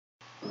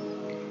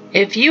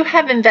If you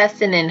have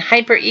invested in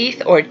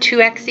Hyipr-Eth or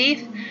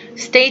 2xETH,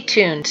 stay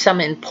tuned, some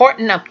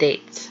important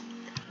updates.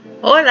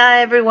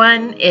 Hola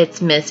everyone,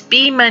 it's Miss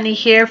B Money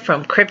here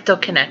from Crypto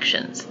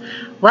Connections.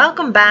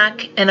 Welcome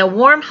back and a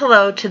warm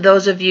hello to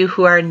those of you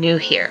who are new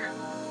here.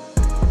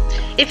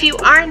 If you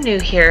are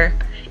new here,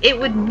 it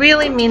would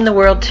really mean the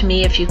world to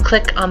me if you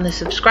click on the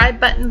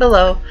subscribe button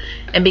below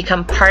and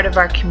become part of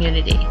our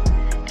community.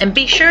 And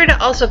be sure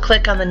to also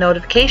click on the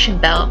notification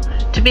bell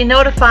to be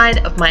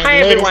notified of my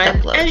latest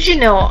uploads. As you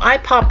know, I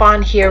pop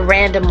on here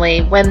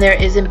randomly when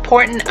there is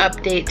important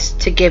updates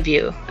to give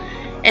you.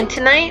 And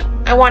tonight,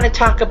 I want to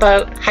talk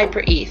about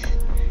Hyipr-Eth.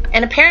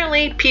 And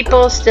apparently,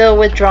 people still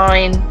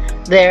withdrawing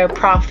their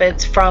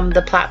profits from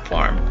the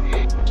platform.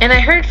 And I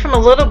heard from a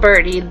little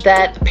birdie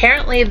that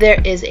apparently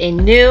there is a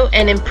new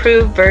and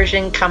improved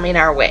version coming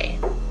our way.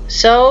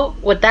 So,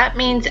 what that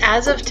means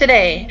as of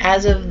today,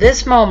 as of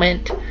this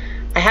moment,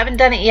 I haven't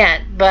done it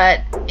yet,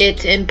 but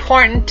it's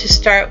important to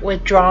start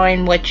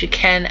withdrawing what you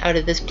can out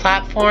of this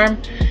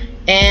platform,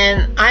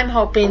 and I'm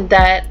hoping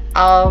that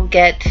I'll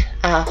get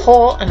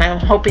whole, and I'm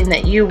hoping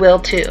that you will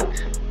too.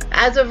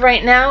 As of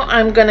right now,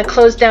 I'm going to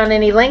close down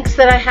any links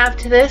that I have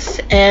to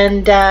this,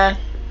 and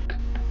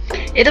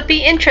it'll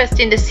be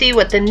interesting to see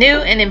what the new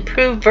and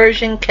improved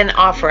version can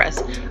offer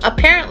us.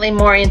 Apparently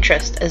more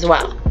interest as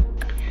well.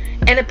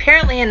 And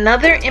apparently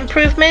another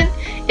improvement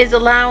is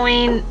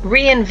allowing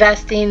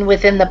reinvesting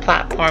within the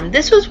platform.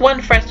 This was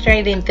one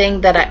frustrating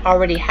thing that I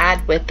already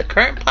had with the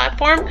current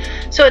platform,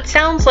 so it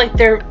sounds like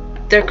they're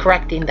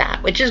correcting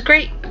that, which is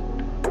great.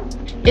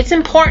 It's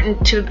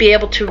important to be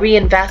able to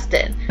reinvest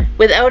it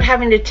without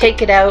having to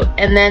take it out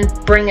and then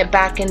bring it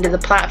back into the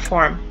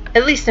platform,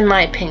 at least in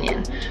my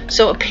opinion.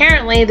 So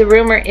apparently the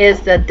rumor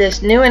is that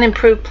this new and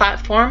improved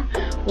platform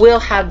will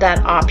have that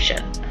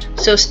option.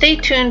 So stay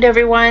tuned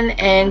everyone,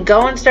 and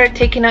go and start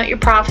taking out your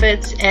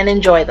profits and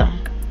enjoy them.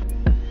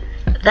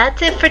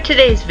 That's it for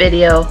today's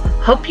video.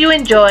 Hope you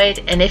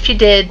enjoyed, and if you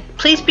did,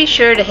 please be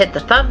sure to hit the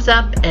thumbs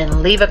up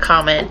and leave a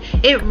comment.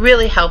 It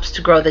really helps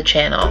to grow the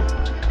channel.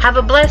 Have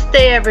a blessed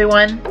day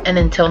everyone, and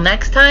until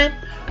next time,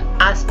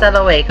 hasta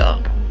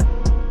luego.